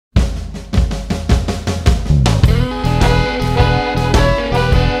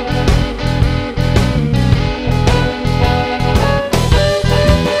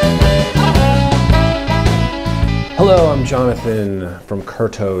I'm Jonathan from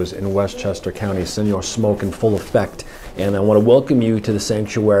Curto's in Westchester County, Senor Smoke in full effect, and I want to welcome you to the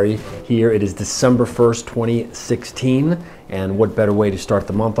sanctuary here. It is December 1st, 2016, and what better way to start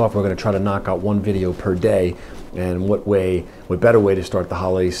the month off? We're going to try to knock out one video per day, and what better way to start the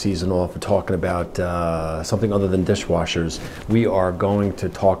holiday season off with talking about something other than dishwashers. We are going to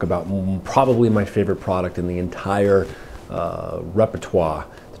talk about probably my favorite product in the entire repertoire,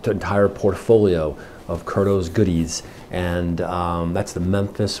 the entire portfolio of Curto's goodies, and that's the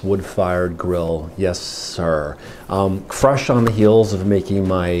Memphis wood-fired grill. Yes, sir. Fresh on the heels of making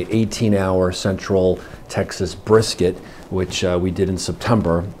my 18-hour Central Texas brisket, which we did in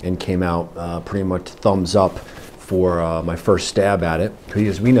September and came out pretty much thumbs up for my first stab at it,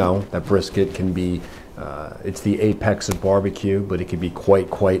 because we know that brisket can be, it's the apex of barbecue, but it can be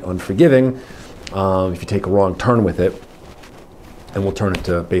quite unforgiving if you take a wrong turn with it, and we'll turn it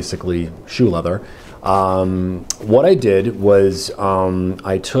to basically shoe leather. What I did was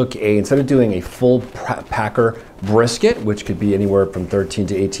I took instead of doing a full packer brisket, which could be anywhere from 13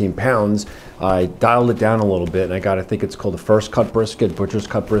 to 18 pounds, I dialed it down a little bit, and I think it's called the first cut brisket, butcher's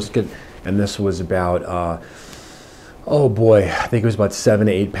cut brisket, and this was about, oh boy, I think it was about 7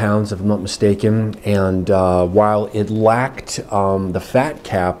 to 8 pounds if I'm not mistaken. And while it lacked the fat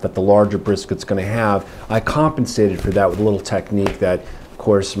cap that the larger brisket's going to have, I compensated for that with a little technique that, of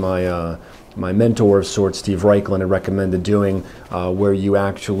course, my mentor of sorts, Steve Reichlin, had recommended doing, where you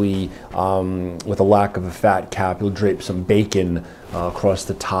actually, with a lack of a fat cap, you'll drape some bacon across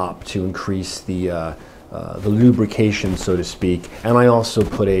the top to increase the lubrication, so to speak. And I also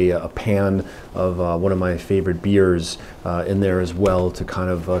put a pan of one of my favorite beers in there as well to kind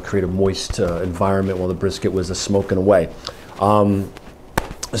of create a moist environment while the brisket was smoking away.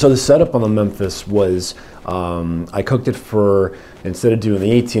 So the setup on the Memphis was, I cooked it for, instead of doing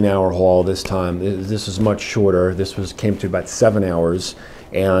the 18-hour haul this time, this was much shorter. This came to about 7 hours.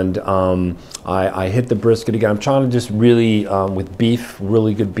 And I hit the brisket again. I'm trying to just really, with beef,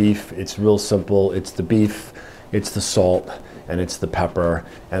 really good beef, it's real simple. It's the beef, it's the salt, and it's the pepper,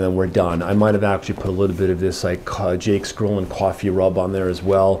 and then we're done. I might have actually put a little bit of this like Jake's Grill and coffee rub on there as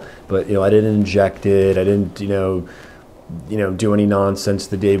well, but I didn't inject it. I didn't, do any nonsense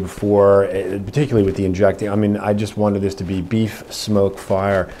the day before, particularly with the injecting. I mean, I just wanted this to be beef, smoke,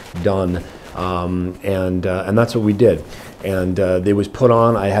 fire, done, and that's what we did. And it was put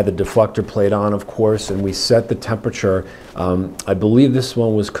on. I had the deflector plate on, of course, and we set the temperature. I believe this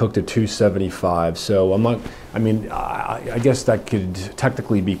one was cooked at 275. So I'm not. I mean, I guess that could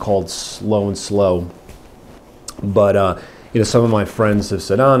technically be called slow and slow, but some of my friends have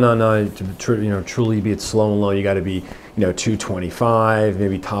said, oh, no, to truly be at slow and low, you got to be, 225,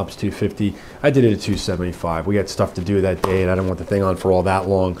 maybe tops 250. I did it at 275. We had stuff to do that day, and I didn't want the thing on for all that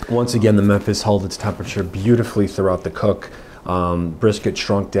long. Once again, the Memphis held its temperature beautifully throughout the cook. Brisket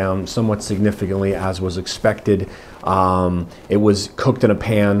shrunk down somewhat significantly, as was expected. It was cooked in a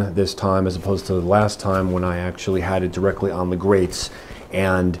pan this time, as opposed to the last time when I actually had it directly on the grates.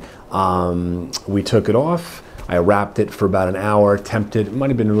 And we took it off. I wrapped it for about an hour, temped it. It might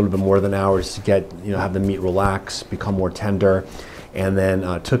have been a little bit more than an hour to get, have the meat relax, become more tender, and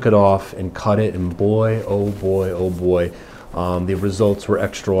then took it off and cut it. And boy, oh boy, the results were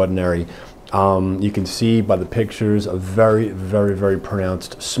extraordinary. You can see by the pictures a very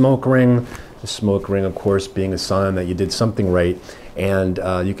pronounced smoke ring. The smoke ring, of course, being a sign that you did something right. And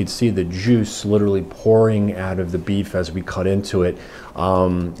you could see the juice literally pouring out of the beef as we cut into it.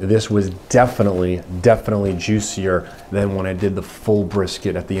 This was definitely juicier than when I did the full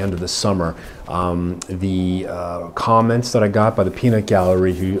brisket at the end of the summer. The comments that I got by the peanut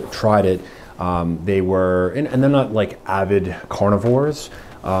gallery who tried it, they were, and they're not like avid carnivores,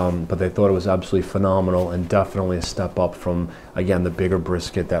 but they thought it was absolutely phenomenal and definitely a step up from, again, the bigger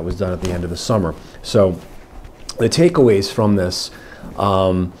brisket that was done at the end of the summer. So the takeaways from this,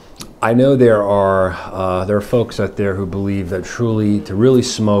 I know there are folks out there who believe that to really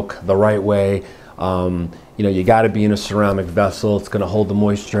smoke the right way, you got to be in a ceramic vessel. It's going to hold the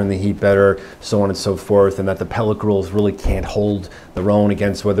moisture and the heat better, so on and so forth, and that the pellet grills really can't hold their own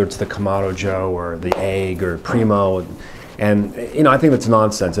against whether it's the Kamado Joe or the Egg or Primo. And I think that's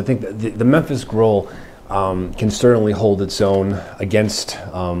nonsense. I think the Memphis grill can certainly hold its own against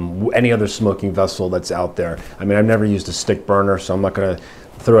any other smoking vessel that's out there. I mean, I've never used a stick burner, so I'm not going to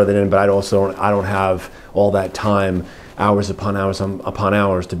throw that in, but I don't have all that time, hours upon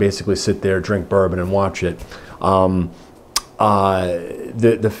hours to basically sit there, drink bourbon, and watch it. The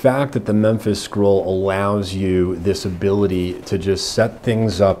fact that the Memphis grill allows you this ability to just set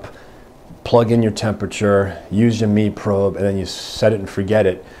things up, plug in your temperature, use your meat probe, and then you set it and forget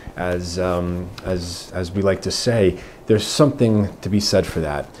it, as we like to say. there's something to be said for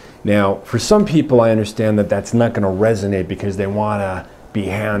that. Now, for some people, I understand that that's not going to resonate because they want to be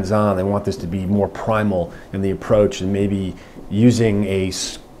hands-on. They want this to be more primal in the approach, and maybe using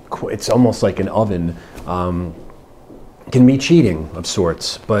it's almost like an oven can be cheating of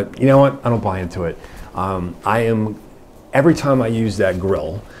sorts. But you know what? I don't buy into it. Every time I use that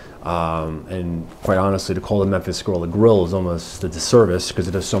grill, and quite honestly, to call the Memphis Grill a grill is almost a disservice because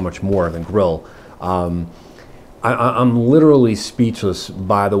it does so much more than grill. I'm literally speechless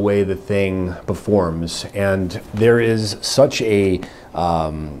by the way the thing performs, and there is such a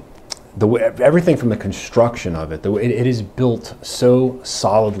everything from the construction of it, it is built so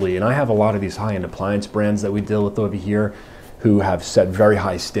solidly. And I have a lot of these high-end appliance brands that we deal with over here who have set very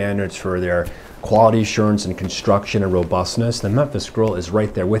high standards for their quality assurance and construction and robustness. The Memphis Grill is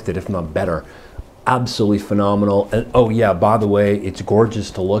right there with it, if not better. Absolutely phenomenal. And oh yeah, by the way, it's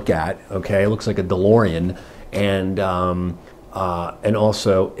gorgeous to look at. Okay, it looks like a DeLorean, and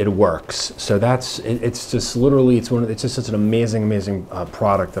also it works. So it's just literally, it's just such an amazing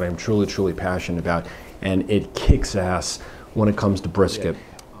product that I'm truly passionate about, and it kicks ass when it comes to brisket.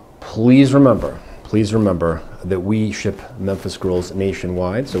 Please remember that we ship Memphis Grills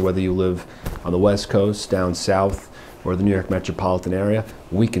nationwide. So whether you live on the West Coast, down south, or the New York metropolitan area,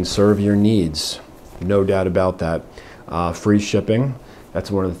 we can serve your needs. No doubt about that. Free shipping,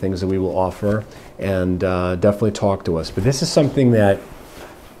 that's one of the things that we will offer, and definitely talk to us. But this is something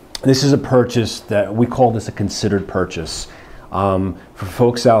this is a purchase that we call this a considered purchase. For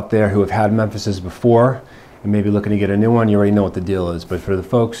folks out there who have had Memphises before and maybe looking to get a new one, you already know what the deal is. But for the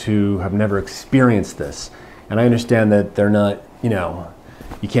folks who have never experienced this, and I understand that they're not,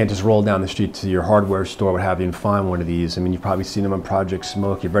 you can't just roll down the street to your hardware store, what have you, and find one of these. I mean, you've probably seen them on Project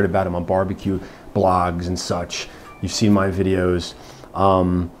Smoke, you've read about them on barbecue blogs and such. You've seen my videos.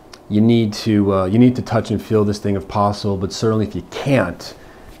 You need to touch and feel this thing if possible, but certainly if you can't,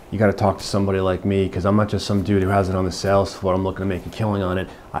 you got to talk to somebody like me, because I'm not just some dude who has it on the sales floor. I'm looking to make a killing on it.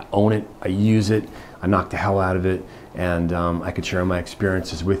 I own it, I use it, I knock the hell out of it, and I could share my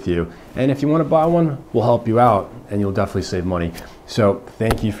experiences with you. And if you want to buy one, we'll help you out, and you'll definitely save money. So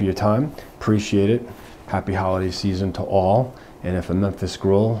thank you for your time, appreciate it. Happy holiday season to all. And if a Memphis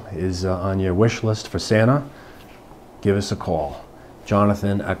Grill is on your wish list for Santa, give us a call.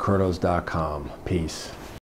 Jonathan@curtos.com. Peace.